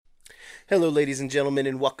Hello, ladies and gentlemen,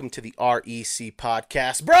 and welcome to the REC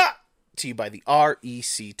Podcast, brought to you by the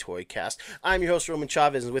REC Toycast. I'm your host, Roman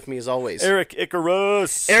Chavez, and with me, as always, Eric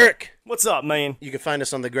Icarus. Eric. What's up, man? You can find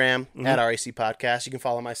us on the gram at REC Podcast. You can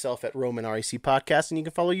follow myself at Roman REC Podcast, and you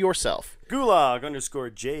can follow yourself.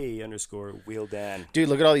 Gulag_J_Wheeldan. Dude,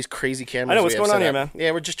 look at all these crazy cameras. I know, what's we have going on set here, up. man?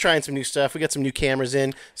 Yeah, we're just trying some new stuff. We got some new cameras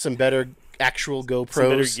in, some better actual GoPros, Some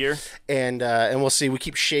better gear. and we'll see. We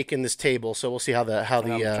keep shaking this table, so we'll see how the I'm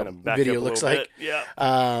trying to back video up a looks little like. bit. Yeah.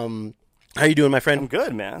 How you doing, my friend? I'm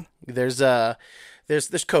good, man. There's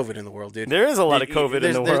COVID in the world, dude. There is a lot of COVID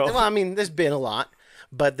in the world. Well, I mean, there's been a lot,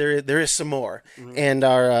 but there is some more. And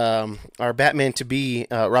our Batman to be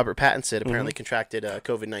Robert Pattinson apparently contracted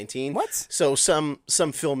COVID-19. What? So some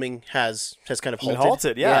filming has kind of halted.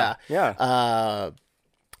 halted, yeah.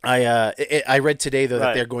 I read today though that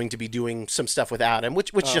Right. they're going to be doing some stuff with Adam,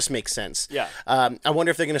 which just makes sense. Yeah. I wonder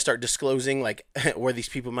if they're going to start disclosing like where these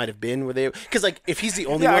people might have been, because like if he's the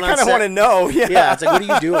only Yeah, I one on kind of set, want to know. Yeah. yeah, it's like, what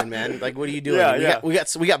are you doing, man? Like, what are you doing? Yeah,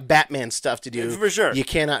 We got Batman stuff to do. For sure. You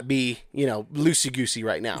cannot be, loosey goosey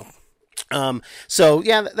right now. So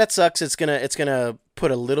yeah, that sucks. It's gonna put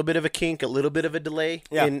a little bit of a kink, a little bit of a delay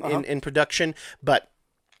in production, but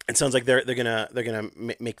it sounds like they're gonna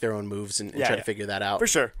make their own moves and try to figure that out. For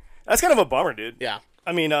sure. That's kind of a bummer, dude. Yeah.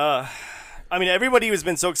 I mean, everybody has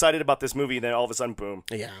been so excited about this movie, and then all of a sudden, boom.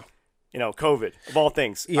 Yeah. COVID, of all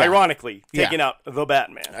things. Yeah. Ironically, Yeah. taking out the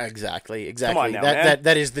Batman. Exactly. Come on now, man.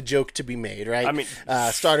 That is the joke to be made, right? I mean-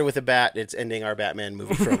 started with a bat. It's ending our Batman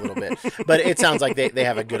movie for a little bit, but it sounds like they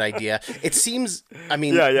have a good idea. It seems. I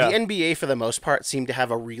mean, Yeah. the NBA for the most part seem to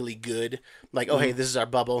have a really good hey, this is our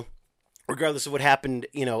bubble. Regardless of what happened,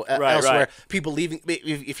 elsewhere, right. people leaving.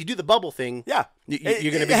 If you do the bubble thing, Yeah. you're going to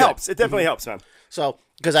be It good. helps. It definitely helps, man. So,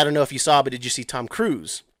 because I don't know if you saw, but did you see Tom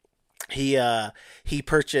Cruise? He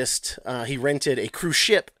purchased, he rented a cruise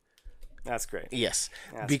ship. That's great. Yes,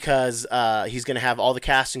 because he's going to have all the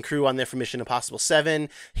cast and crew on there for Mission Impossible 7.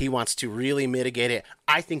 He wants to really mitigate it.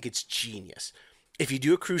 I think it's genius. If you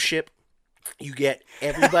do a cruise ship, you get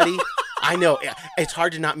everybody. I know, it's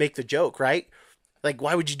hard to not make the joke, right? Like,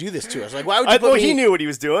 why would you do this to us? Like, why would you put me... He knew what he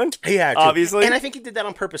was doing. He had to. Obviously. And I think he did that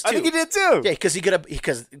on purpose, too. I think he did, too. Yeah, because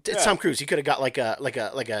it's Tom Cruise. He could have got like a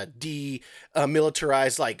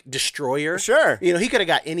demilitarized like destroyer. Sure. He could have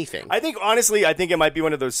got anything. Honestly, it might be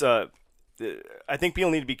one of those. I think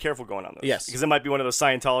people need to be careful going on those. Yes. Because it might be one of those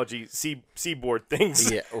Scientology seaboard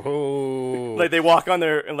things. Yeah. Oh. Like they walk on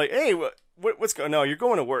there and like, hey, what's going? No, you're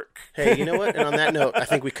going to work. Hey, you know what? And on that note, I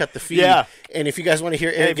think we cut the feed. Yeah. And if you guys want to hear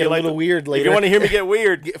it get a little weird later, if you want to hear me get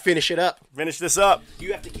weird, finish it up. finish this up.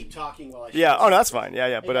 You have to keep talking while I. Yeah. Oh, no, that's fine. Yeah.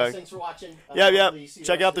 Hey But guys, thanks for watching. yeah. Hopefully you see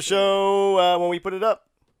Check the out the rest show when we put it up.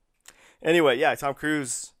 Anyway, yeah, Tom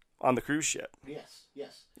Cruise on the cruise ship. of it.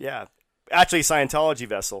 Yes. Yeah. Actually, Scientology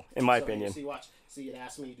vessel, in my opinion. See, it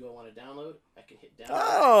asked me, do I want to download? I can hit download.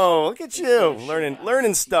 Oh, look at you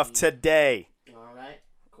learning stuff today. All right.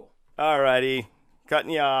 Cool. Alrighty,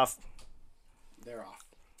 cutting you off. They're off.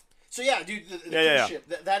 So yeah, dude, the Yeah. cruise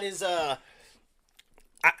ship. That is I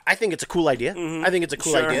think it's a cool idea. I think it's a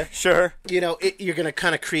cool idea. Sure. You're gonna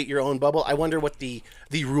kind of create your own bubble. I wonder what the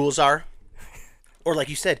rules are. Or like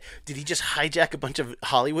you said, did he just hijack a bunch of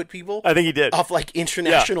Hollywood people? I think he did. Off like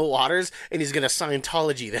international waters, and he's gonna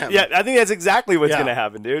Scientology them. Yeah, I think that's exactly what's going to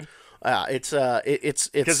happen, dude. It's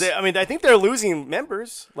Because I think they're losing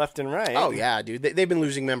members left and right. oh yeah, dude. They've been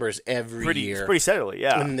losing members every year, pretty steadily.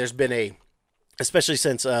 Yeah, and there's been especially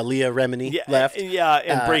since Leah Remini left. Yeah,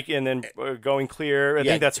 and then Going Clear. I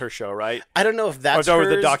think that's her show, right? I don't know if that's or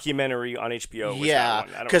hers. the documentary on HBO. Was that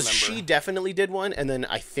one. I don't because remember. she definitely did one, and then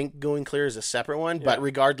I think Going Clear is a separate one. But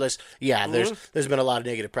regardless, there's been a lot of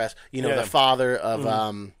negative press. The father of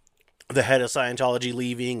the head of Scientology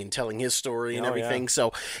leaving and telling his story and everything.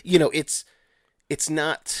 So it's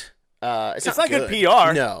not it's not good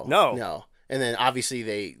PR. No. And then obviously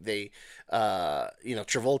they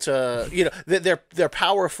Travolta, they're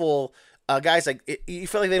powerful guys. Like you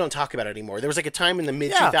feel like they don't talk about it anymore. There was like a time in the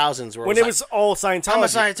mid 2000s where when it was all Scientology. I'm a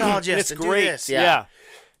Scientologist. It's and great. Do this. Yeah.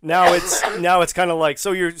 Now it's kind of like,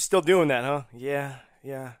 so you're still doing that, huh? Yeah,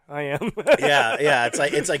 I am. yeah.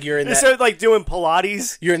 It's like you're in that. Instead of like doing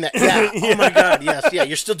Pilates. You're in that. Yeah. Oh my God. Yes. Yeah.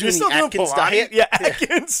 You're still doing the Atkins Pilates? diet. Yeah,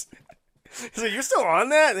 Atkins. So you're still on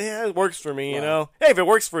that? Yeah, it works for me. Hey, if it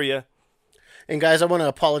works for you. And guys, I want to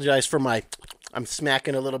apologize for I'm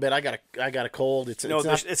smacking a little bit. I got a cold. It's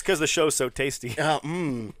because the show's so tasty. I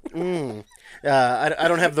don't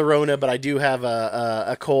have the Rona, but I do have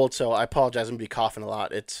a cold, so I apologize. I'm gonna be coughing a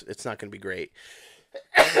lot. It's not gonna be great.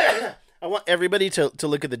 I want everybody to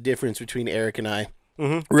look at the difference between Eric and I.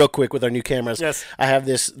 real quick with our new cameras. Yes. I have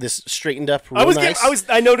this straightened up real nice.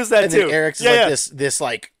 I noticed that and too. then Eric's is this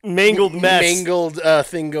like mangled mess, mangled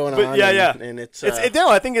thing going on. And it's no,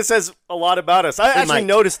 I think it says a lot about us. I actually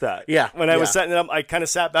noticed that. Yeah, when I was setting it up, I kind of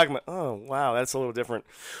sat back and went, "Oh, wow, that's a little different."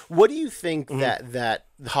 What do you think that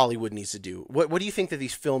Hollywood needs to do? What do you think that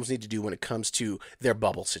these films need to do when it comes to their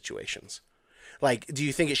bubble situations? Like, do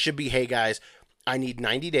you think it should be, hey guys, I need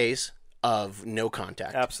 90 days of no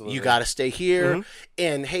contact. Absolutely. You got to stay here.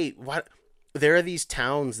 And hey, there are these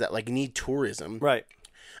towns that like need tourism. Right.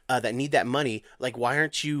 That need that money. Like, why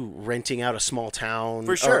aren't you renting out a small town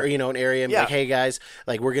for sure, or, an area and be like, hey guys,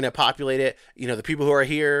 like we're going to populate it. The people who are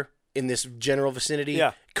here in this general vicinity,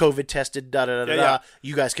 COVID tested,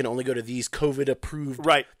 you guys can only go to these COVID approved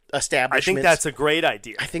establishments. I think that's a great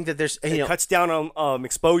idea. I think that there's, it cuts down on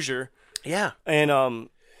exposure. Yeah. And, and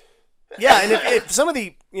if some of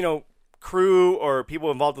the, crew or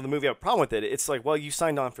people involved in the movie have a problem with it, it's like, well, you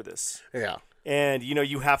signed on for this. Yeah. And,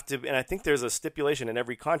 you have to, and I think there's a stipulation in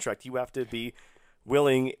every contract, you have to be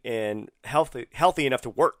willing and healthy enough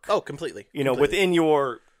to work. Oh, completely. Within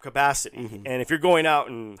your capacity. And if you're going out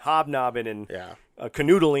and hobnobbing and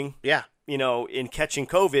canoodling, in catching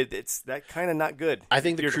COVID, it's that kind of not good. I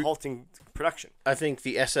think you're halting production. I think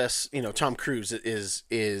the SS, Tom Cruise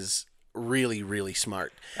is really, really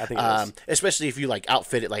smart. I think it is. Especially if you like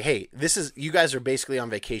outfit it like, hey, you guys are basically on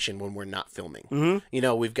vacation when we're not filming.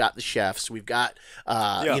 We've got the chefs, we've got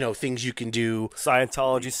things you can do.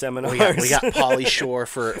 Scientology seminars. We got Pauly Shore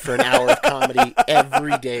for an hour of comedy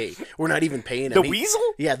every day. We're not even paying him. The Weasel?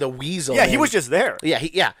 Yeah, the Weasel. Yeah, man. He was just there. Yeah,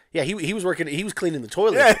 he was working. He was cleaning the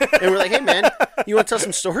toilet, and we're like, hey man, you want to tell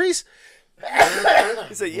some stories?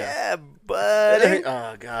 He said, "Yeah, buddy."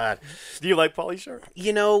 Oh God. Do you like Pauly Shore?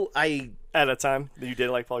 At a time, you did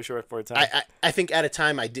like Pauly Shore for a time. I think at a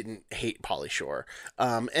time I didn't hate Pauly Shore,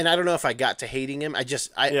 and I don't know if I got to hating him.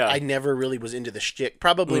 I never really was into the shtick.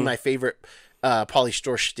 Probably my favorite Pauly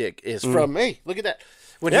Shore shtick is from. Hey, look at that.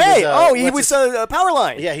 When he was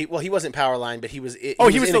Powerline. Yeah, he wasn't Powerline, but he was. He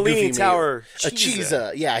was the Leaning Tower.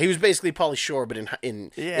 Cheesa. Yeah, he was basically Pauly Shore, but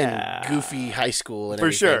in goofy high school and for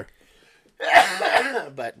everything. Sure.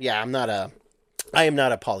 But yeah, I am not a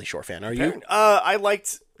Pauly Shore fan. Are you? I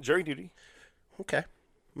liked Jury Duty. Okay.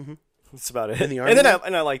 That's about it. In the Army?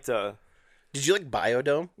 And I liked. Did you like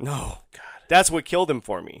Biodome? No. God. That's what killed him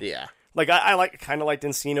for me. Yeah. Like I kind of liked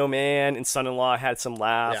Encino Man and Son-in-Law had some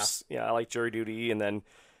laughs. Yeah, I liked Jury Duty, and then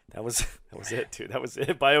that was it, dude. That was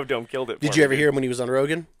it. Biodome killed it. Did you ever hear him when he was on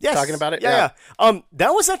Rogan? Yes. Talking about it? Yeah. That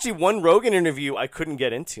was actually one Rogan interview I couldn't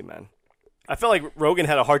get into, man. I felt like Rogan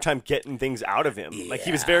had a hard time getting things out of him. Yeah. Like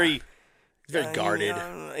he was very guarded.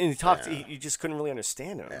 And he talked. You just couldn't really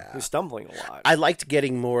understand him. Yeah. He was stumbling a lot. I liked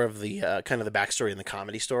getting more of the kind of the backstory in the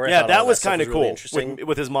Comedy Store. Yeah, that was kind of cool. Really interesting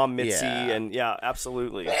with his mom Mitzi, and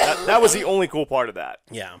absolutely. That was the only cool part of that.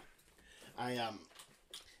 Yeah, I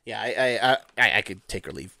could take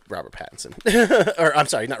or leave Robert Pattinson. Or I'm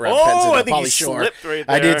sorry, not Robert Pattinson. I think Pauly Shore. Right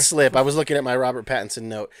I did slip. I was looking at my Robert Pattinson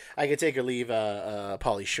note. I could take or leave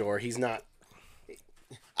Pauly Shore. He's not.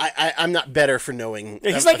 I'm not better for knowing.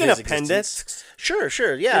 Yeah, he's like an appendix.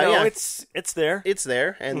 Sure. Yeah, It's there. It's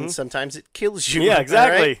there, and sometimes it kills you. Yeah,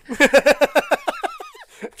 exactly.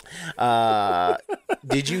 Right?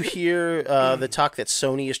 Did you hear the talk that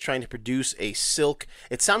Sony is trying to produce a Silk?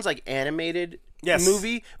 It sounds like animated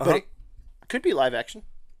movie, but it could be live action.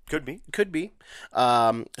 Could be.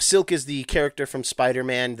 Silk is the character from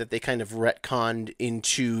Spider-Man that they kind of retconned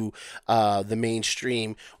into the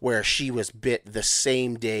mainstream, where she was bit the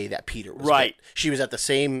same day that Peter was bit. She was at the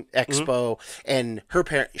same expo, and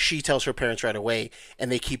she tells her parents right away,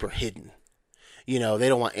 and they keep her hidden. They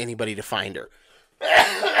don't want anybody to find her.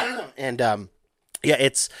 And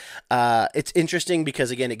it's interesting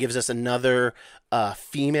because, again, it gives us another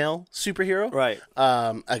female superhero. Right.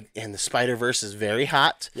 And the Spider-Verse is very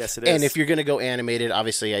hot. Yes, it is. And if you're going to go animated,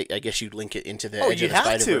 obviously, I guess you'd link it into the Edge of the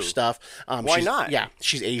Spider-Verse stuff. Why not? Yeah,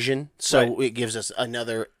 she's Asian, so it gives us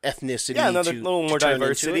another ethnicity. Yeah, another little more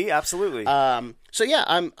diversity. Absolutely. So yeah,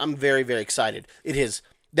 I'm very, very excited. It is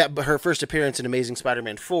that her first appearance in Amazing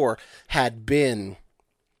Spider-Man 4 had been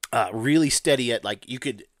really steady at like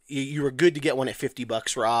you were good to get one at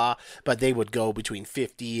 $50 raw, but they would go between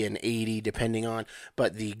 50 and 80 depending on.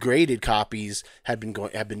 But the graded copies have been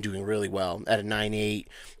doing really well at a 9.8.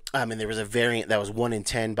 And there was a variant that was 1 in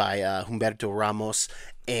 10 by Humberto Ramos,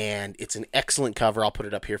 and it's an excellent cover. I'll put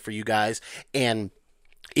it up here for you guys. And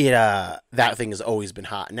that thing has always been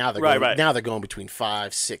hot. Now they're going between $500,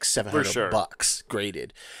 $600, $700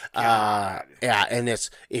 graded. And it's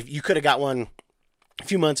if you could have got one a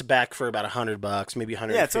few months back for about $100, maybe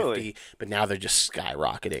 $150, but now they're just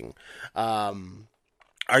skyrocketing.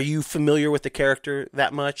 Are you familiar with the character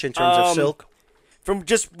that much in terms of Silk? From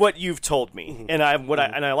just what you've told me, and I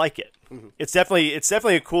like it. It's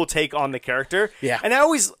definitely a cool take on the character. Yeah, and I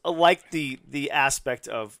always like the aspect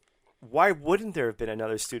of why wouldn't there have been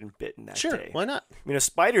another student bitten that day? Sure, why not?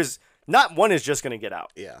 Spiders. Not one is just going to get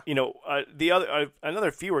out. Yeah, the other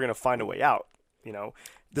another few are going to find a way out.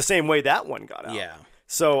 The same way that one got out. Yeah.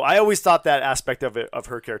 So I always thought that aspect of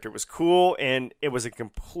her character was cool, and it was a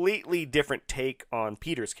completely different take on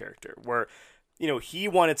Peter's character, where he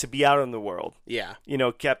wanted to be out in the world. Yeah.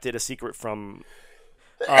 Kept it a secret from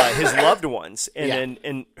his loved ones,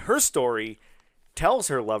 and her story tells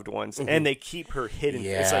her loved ones, and they keep her hidden.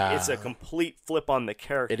 Yeah. It's a complete flip on the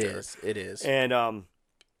character. It is, and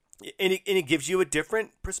it gives you a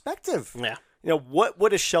different perspective. Yeah. What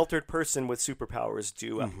would a sheltered person with superpowers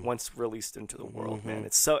do once released into the world, man?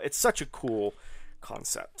 It's such a cool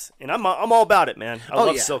concept, and I'm all about it, man. I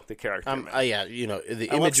love Silk the character. The imagery.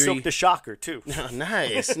 I love Silk the Shocker too.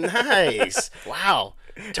 Nice. Wow.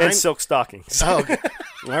 And Silk stockings. Oh, okay.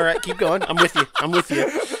 All right, keep going. I'm with you.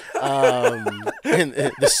 And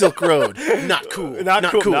the Silk Road, not cool.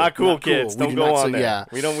 Not cool, kids. Don't go on there. Yeah.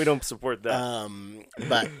 We don't support that.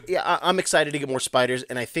 But yeah, I'm excited to get more spiders,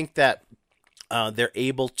 and I think that they're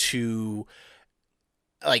able to,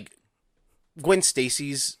 like, Gwen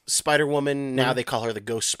Stacy's Spider-Woman, now they call her the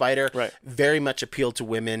Ghost Spider, right. Very much appealed to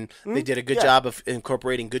women. They did a good job of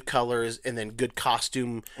incorporating good colors and then good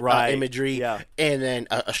costume imagery, and then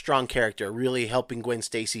a strong character, really helping Gwen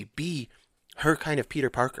Stacy be her kind of Peter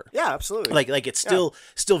Parker. Yeah, absolutely. Like it's still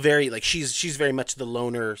very, like, she's very much the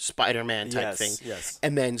loner Spider-Man type thing. Yes.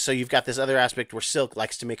 And then so you've got this other aspect where Silk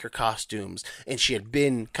likes to make her costumes, and she had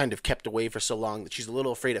been kind of kept away for so long that she's a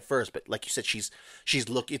little afraid at first, but like you said, she's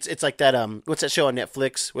it's like that what's that show on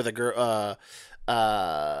Netflix where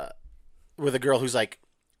the girl who's like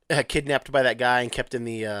kidnapped by that guy and kept in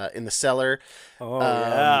the cellar. Oh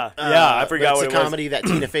I forgot what it was. It's a comedy that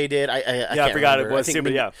Tina Fey did. I can't forgot remember. it was too,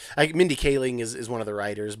 but Mindy Kaling is one of the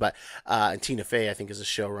writers, but and Tina Fey I think is a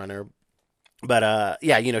showrunner. But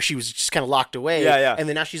she was just kind of locked away. And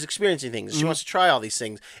then now she's experiencing things. She wants to try all these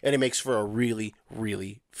things, and it makes for a really,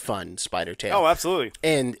 really fun Spider tale. Oh, absolutely.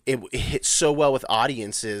 And it hits so well with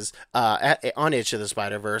audiences on Edge of the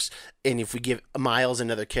Spider-Verse. And if we give Miles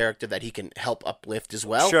another character that he can help uplift as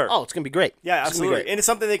well, it's going to be great. Yeah, absolutely. And it's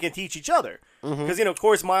something they can teach each other. Because, of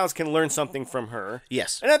course, Miles can learn something from her.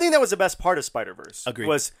 Yes. And I think that was the best part of Spider-Verse. Agreed.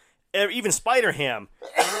 Was even Spider-Ham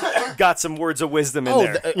got some words of wisdom in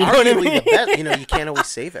there. Arguably the best. You can't always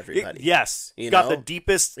save everybody. Yes. Got the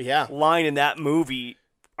deepest line in that movie.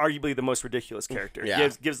 Arguably the most ridiculous character. Yeah.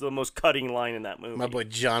 Gives the most cutting line in that movie. My boy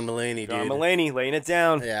John Mulaney, John Mulaney laying it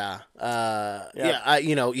down. Yeah.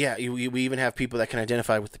 We even have people that can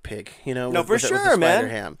identify with the pig. No, for sure,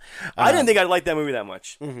 man. I didn't think I'd like that movie that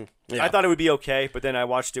much. I thought it would be okay, but then I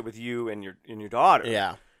watched it with you and your daughter.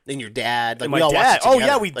 Yeah. And your dad, like my we all dad. watched it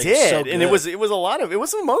together. We did, so and it was a lot of. It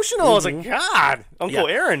was emotional. I was like, God, Uncle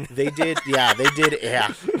Aaron. They did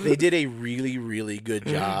a really, really good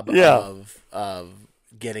job of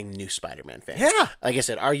getting new Spider-Man fans. Yeah, like I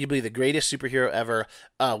said, arguably the greatest superhero ever,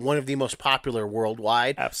 one of the most popular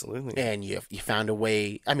worldwide. Absolutely, and you found a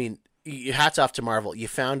way. I mean, hats off to Marvel. You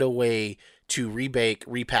found a way to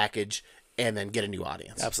repackage. And then get a new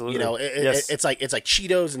audience. Absolutely, it's like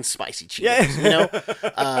Cheetos and spicy Cheetos.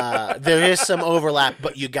 Yeah. There is some overlap,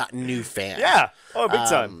 but you got new fans. Yeah, big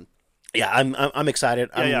time. I'm excited.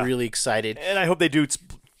 I'm really excited, and I hope they do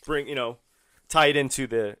bring tie it into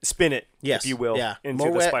the spin it, if you will,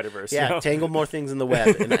 into the Spider-Verse. Yeah, tangle more things in the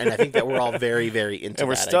web, and I think that we're all very, very into that. And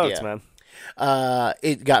we're stoked, man.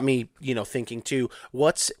 It got me, thinking too.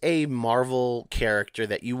 What's a Marvel character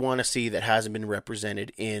that you want to see that hasn't been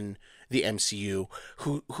represented in the MCU?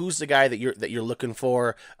 Who's the guy that you're looking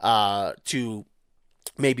for to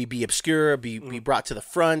maybe be obscure, be brought to the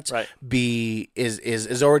front, right.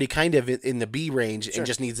 is already kind of in the B range and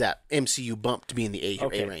just needs that MCU bump to be in the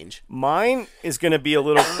A range? Mine is going to be a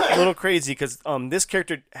little crazy because this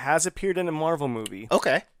character has appeared in a Marvel movie.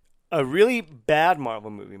 Okay. A really bad Marvel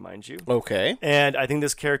movie, mind you. Okay. And I think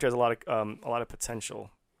this character has a lot of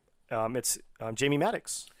potential. It's Jamie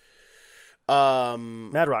Madrox.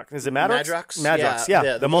 Madrox. Is it Madrox? Madrox,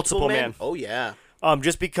 yeah. The multiple man. Oh, yeah.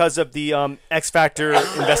 Just because of the X Factor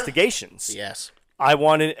investigations. Yes. I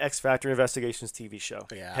want an X Factor investigations TV show.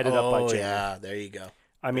 Yeah. Headed up by Jamie. Yeah, there you go.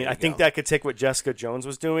 I mean, I think that could take what Jessica Jones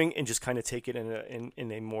was doing and just kind of take it in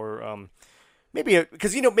a more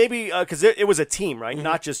because it was a team, right? Mm-hmm.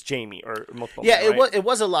 Not just Jamie or multiple. Yeah, men, right? it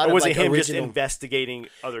was a lot of was like it him original... just investigating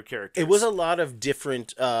other characters? It was a lot of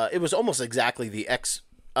different. It was almost exactly the X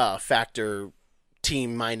Factor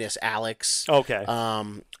team minus Alex. Okay.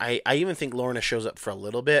 I even think Lorna shows up for a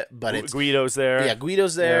little bit, but it's Guido's there. Yeah,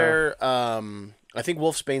 Guido's there. Yeah. I think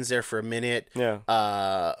Wolfsbane's there for a minute. Yeah.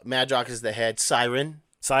 Madrox is the head. Siren.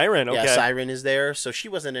 Okay. Yeah, Siren is there. So she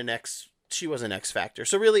wasn't an X. She was an X Factor.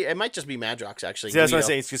 So really, it might just be Madrox actually. See, that's what I'm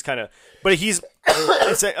saying. It's just kind of, but he's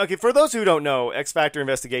okay. For those who don't know, X Factor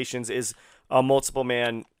Investigations is a multiple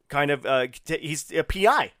man kind of. He's a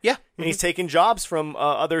PI. Yeah, and he's taking jobs from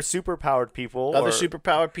other superpowered people.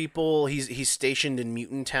 Superpowered people. He's stationed in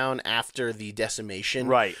Mutant Town after the decimation,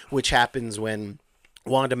 right? Which happens when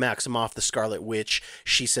Wanda Maximoff, the Scarlet Witch,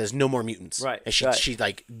 she says no more mutants, right? And she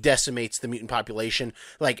like decimates the mutant population.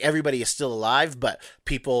 Like everybody is still alive, but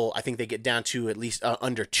people, I think they get down to at least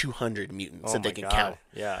under 200 mutants that they can count.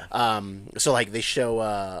 Yeah. So like they show,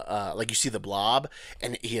 like you see the Blob,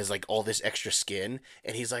 and he has like all this extra skin,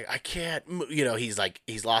 and he's like, I can't, he's like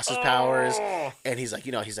he's lost his powers, and he's like,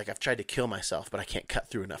 I've tried to kill myself, but I can't cut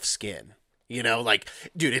through enough skin. Like,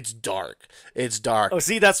 dude, it's dark. It's dark. Oh,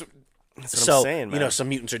 see, that's what I'm saying, man. Some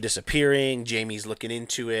mutants are disappearing. Jamie's looking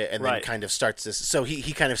into it, and then kind of starts this. So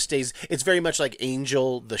he kind of stays. It's very much like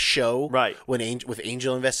Angel, the show, right? With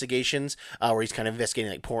Angel Investigations, where he's kind of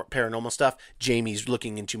investigating like paranormal stuff. Jamie's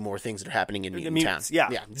looking into more things that are happening in Mutant Town.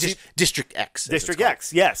 Yeah. District X. District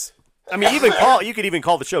X. Yes. I mean, you could even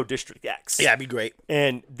call the show District X. Yeah, it'd be great.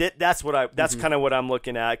 And that's kind of what I'm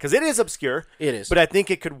looking at, because it is obscure. It is, but I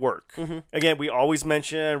think it could work. Mm-hmm. Again, we always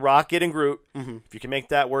mention Rocket and Groot. Mm-hmm. If you can make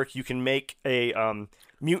that work, you can make a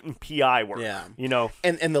mutant PI work. Yeah,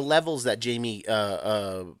 and the levels that Jamie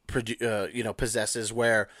possesses,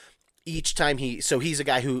 where each time he's a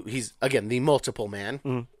guy he's again the multiple man.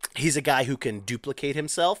 Mm-hmm. He's a guy who can duplicate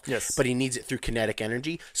himself. Yes, but he needs it through kinetic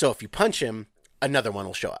energy. So if you punch him, another one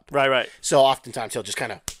will show up. Right. So oftentimes he'll just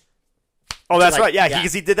kind of. Oh, that's right. Yeah,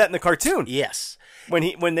 because he did that in the cartoon. Yes.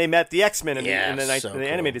 When they met the X-Men in the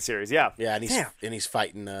animated series. Yeah. Yeah, and he's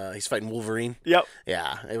fighting Wolverine. Yep.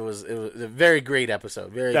 Yeah, it was a very great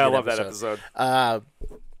episode. I love that episode.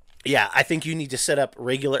 Yeah, I think you need to set up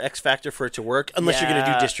regular X Factor for it to work, unless you're going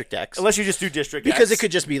to do District X. Unless you just do District X, because it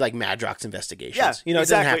could just be like Madrox Investigations. Yeah, exactly. It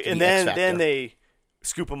doesn't have to be and then they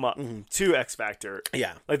scoop them up to X Factor.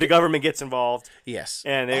 Yeah, like the government gets involved. Yes,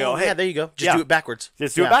 and they go, "Hey, yeah, there you go. Just do it backwards.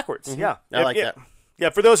 Just do it backwards." Mm-hmm. Yeah, I like that. Yeah,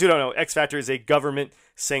 for those who don't know, X Factor is a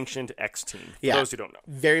government-sanctioned X team. For those who don't know,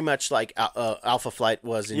 very much like Alpha Flight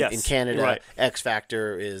was in Canada. Right. X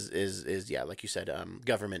Factor is like you said,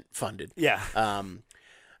 government funded. Yeah.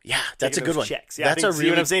 Yeah, that's a good one. Checks. Yeah, that's what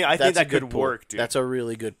I'm saying. I think that could work, dude. That's a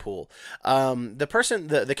really good pool.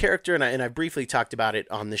 The character, and I briefly talked about it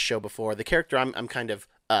on this show before. The character I'm kind of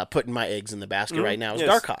putting my eggs in the basket right now is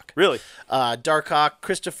Darkhawk. Really? Darkhawk,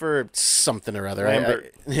 Christopher something or other.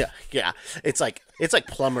 Yeah. It's like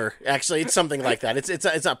Plumber. Actually, it's something like that.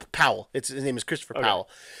 It's not Powell. His name is Christopher Powell.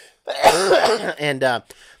 And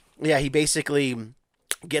he basically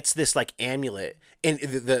gets this like amulet. And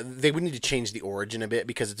they would need to change the origin a bit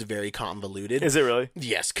because it's very convoluted. Is it really?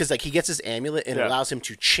 Yes, because like he gets this amulet and it allows him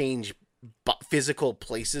to change physical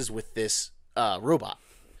places with this robot.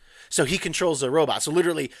 So he controls the robot. So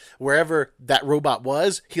literally wherever that robot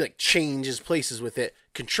was, he like changes places with it,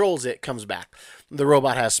 controls it, comes back. The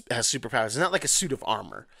robot has superpowers. It's not like a suit of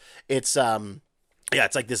armor. It's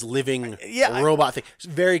it's like this living robot thing. It's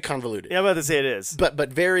very convoluted. Yeah, I'm about to say it is, but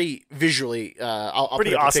very visually. I'll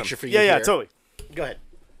pretty put up awesome. A picture for you. Yeah, here. totally. Go ahead.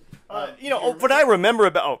 What I remember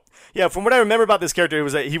about from what I remember about this character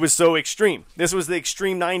was that he was so extreme. This was the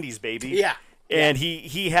extreme '90s, baby. Yeah, and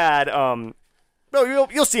he had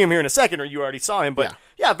you'll see him here in a second, or you already saw him, but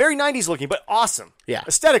very '90s looking, but awesome. Yeah,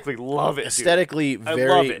 aesthetically, love it. Aesthetically, dude.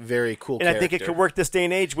 very very cool. And I think it could work this day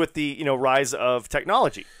and age with the rise of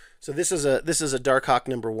technology. So this is a Darkhawk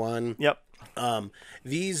 #1. Yep.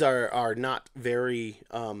 These are not very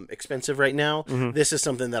expensive right now. Mm-hmm. This is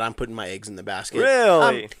something that I'm putting my eggs in the basket.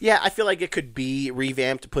 Really? Yeah, I feel like it could be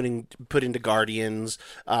revamped, put into Guardians,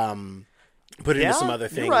 put into some other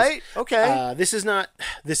things. You're right. Okay. This is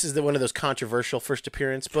one of those controversial first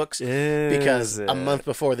appearance books because a month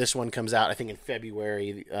before this one comes out, I think in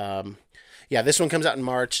February. This one comes out in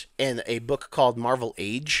March, and a book called Marvel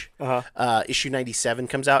Age, issue 97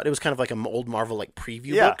 comes out. It was kind of like an old Marvel like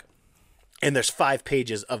preview book. And there's 5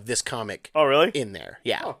 pages of this comic. Oh, really? In there,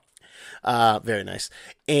 yeah. Oh. Very nice.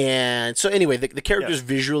 And so anyway, the character's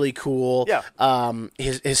visually cool. Yeah.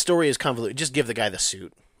 His story is convoluted. Just give the guy the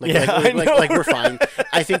suit. Like we're fine.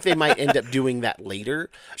 I think they might end up doing that later.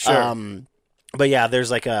 Sure. But yeah, there's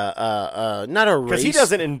like a not a race. Because he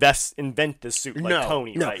doesn't invent the suit like no,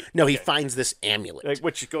 Tony, no, right? No, he finds this amulet. Like,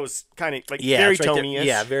 which goes kind of like Yeah, very it's right there. Tony-ish.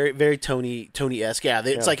 Yeah, very Tony-esque. Yeah,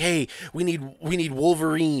 it's like, hey, we need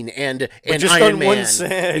Wolverine and just Iron on Man. one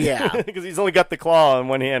side. Yeah, Because he's only got the claw in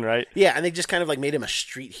one hand, right? yeah, and they just kind of like made him a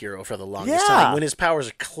street hero for the longest Yeah. time when his powers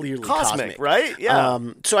are clearly Cosmic, right? Yeah.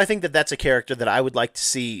 So I think that's a character that I would like to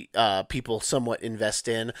see people somewhat invest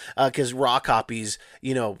in because raw copies,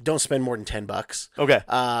 don't spend more than $10. Okay.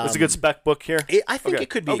 It's a good spec book here. I think Okay. it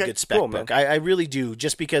could be Okay, a good spec cool, book. man. I really do,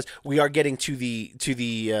 just because we are getting to the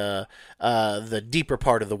deeper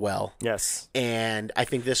part of the well, Yes. and I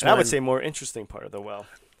think this And one, I would say more interesting part of the well.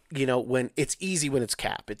 when it's easy when it's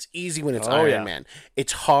Cap, it's easy when it's Oh, Iron yeah. Man.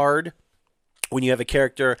 It's hard when you have a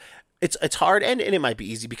character. It's hard, and it might be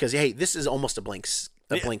easy because hey, this is almost a blank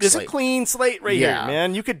There's slate. a clean slate right Yeah. here,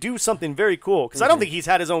 man. You could do something very cool. Because I don't think he's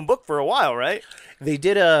had his own book for a while, right? They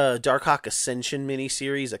did a Darkhawk Ascension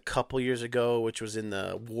miniseries a couple years ago, which was in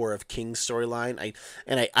the War of Kings storyline.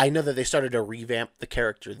 I know that they started to revamp the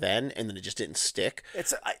character then, and then it just didn't stick.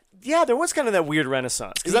 Yeah, there was kind of that weird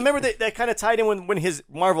renaissance. Because I remember that kind of tied in when his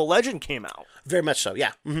Marvel Legend came out. Very much so,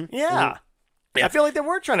 yeah. Mm-hmm. Yeah. Yeah. I feel like they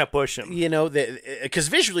were trying to push him. Because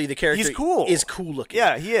visually the character He's cool. is cool looking.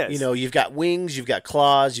 Yeah, he is. You've got wings, you've got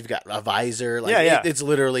claws, you've got a visor. Like, Yeah. It's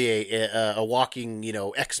literally a walking,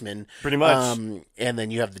 X-Men. Pretty much. And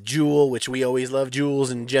then you have the jewel, which we always love jewels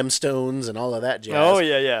and gemstones and all of that jazz. Oh,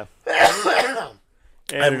 yeah.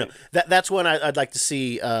 I don't know. That's one I'd like to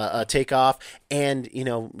see take off, and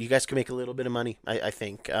you guys can make a little bit of money. I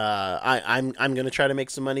think I'm going to try to make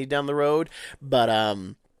some money down the road, but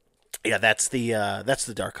yeah, that's the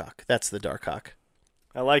Darkhawk. That's the Darkhawk.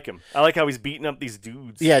 I like him. I like how he's beating up these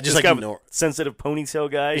dudes. Yeah, just This like guy with sensitive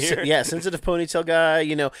ponytail guy here. Yeah, sensitive ponytail guy.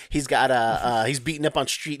 He's got he's beating up on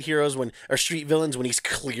street villains when he's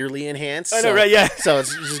clearly enhanced. I know, right? Yeah. So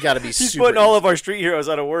it's just got to be. He's super putting all of our street heroes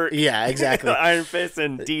out of work. Yeah, exactly. Iron Fist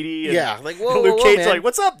and Dee Dee. And Yeah, like whoa, Luke whoa, Cage, man. like,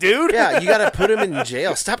 what's up, dude? Yeah, you got to put him in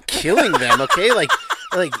jail. Stop killing them, okay? Like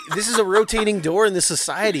this is a rotating door in this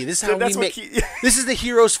society. This is how that's we what make. This is the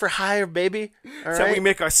heroes for hire, baby. All That's how right? we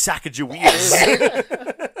make our Sacagaweas.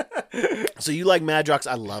 So you like Madrox?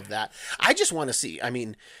 I love that. I just want to see. I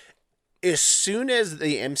mean, as soon as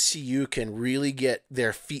the MCU can really get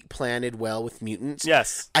their feet planted well with mutants,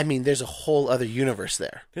 Yes. I mean, there's a whole other universe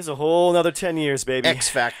there. There's a whole another 10 years, baby. X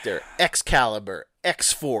Factor, Excalibur,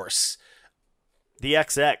 X Force, The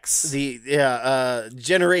XX. the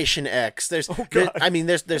Generation X. There's ton.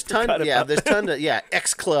 forgot Yeah, about there's ton.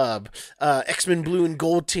 X Club, X-Men Blue and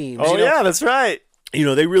Gold teams. Oh, yeah, that's right.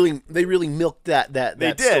 They really milked that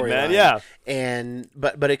They did, storyline. man, yeah. And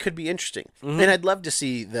but it could be interesting, and I'd love to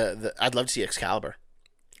see I'd love to see Excalibur,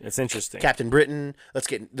 It's interesting. Captain Britain. Let's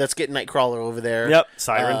get Nightcrawler over there. Yep,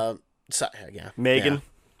 Siren. Yeah, Megan. yeah.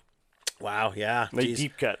 Wow, yeah, Like Jeez.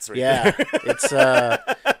 deep cuts right Yeah, there. it's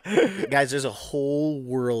guys. There's a whole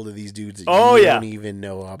world of these dudes that Oh, you yeah. don't even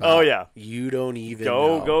know about. Oh, yeah. You don't even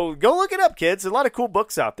know. Go look it up, kids. There's a lot of cool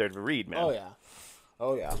books out there to read, man.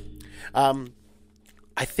 Oh yeah.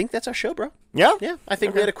 I think that's our show, bro. Yeah? Yeah, I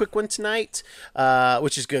think we had a quick one tonight,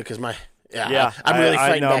 which is good because Yeah, I'm really I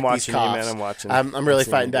fighting know I'm back these watching you, coughs. man. I'm watching. I'm really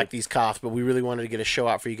Watching fighting you, back dude. these coughs, but we really wanted to get a show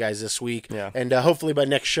out for you guys this week. Yeah. And hopefully by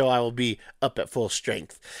next show I will be up at full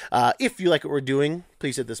strength. If you like what we're doing,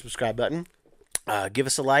 please hit the subscribe button. Give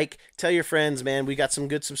us a like. Tell your friends, man. We got some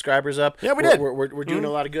good subscribers up. Yeah, we did. We're doing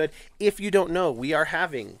a lot of good. If you don't know, we are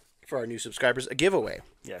having, for our new subscribers, a giveaway.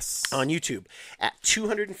 Yes. On YouTube. At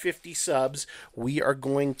 250 subs, we are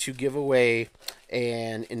going to give away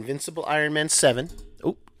an Invincible Iron Man 7.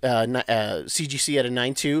 CGC at a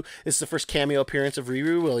 9.2. This is the first cameo appearance of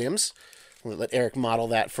Riri Williams. I'm going to let Eric model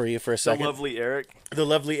that for you for a The second. lovely Eric. The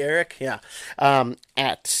lovely Eric, yeah.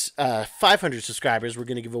 At 500 subscribers, we're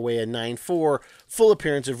going to give away a 9.4 full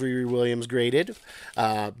appearance of Riri Williams graded.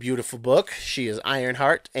 Beautiful book. She is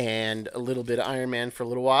Ironheart and a little bit of Iron Man for a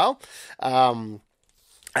little while.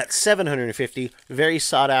 At 750, very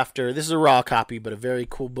sought after. This is a raw copy, but a very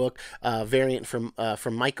cool book. Variant from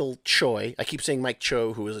Michael Choi. I keep saying Mike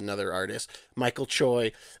Cho, who is another artist. Michael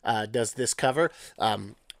Choi does this cover.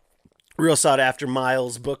 Real sought after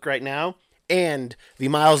Miles book right now. And the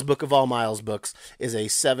Miles book of all Miles books is a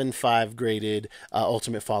 7.5 graded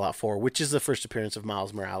Ultimate Fallout 4, which is the first appearance of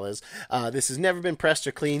Miles Morales. This has never been pressed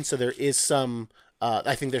or cleaned, so there is some.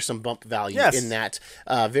 I think there's some bump value in that.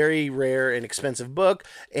 Very rare and expensive book,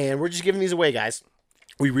 and we're just giving these away, guys.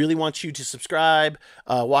 We really want you to subscribe,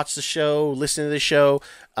 watch the show, listen to the show,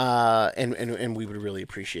 and we would really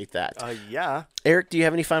appreciate that. Yeah. Eric, do you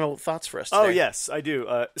have any final thoughts for us today? Oh, yes, I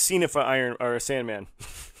do. Cena for Iron or Sandman.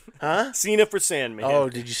 Huh? Cena for Sandman. Oh,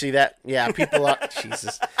 did you see that? Yeah, people are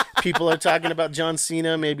Jesus. People are talking about John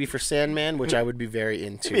Cena maybe for Sandman, which I would be very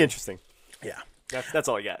into. It'd be interesting. Yeah. That's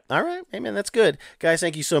all I got. All right. Hey, man, that's good. Guys,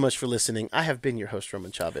 thank you so much for listening. I have been your host,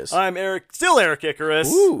 Roman Chavez. I'm still Eric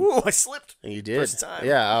Icarus. Ooh. I slipped. You did. First time.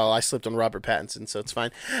 Yeah, I slipped on Robert Pattinson, so it's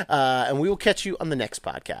fine. And we will catch you on the next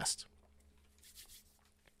podcast.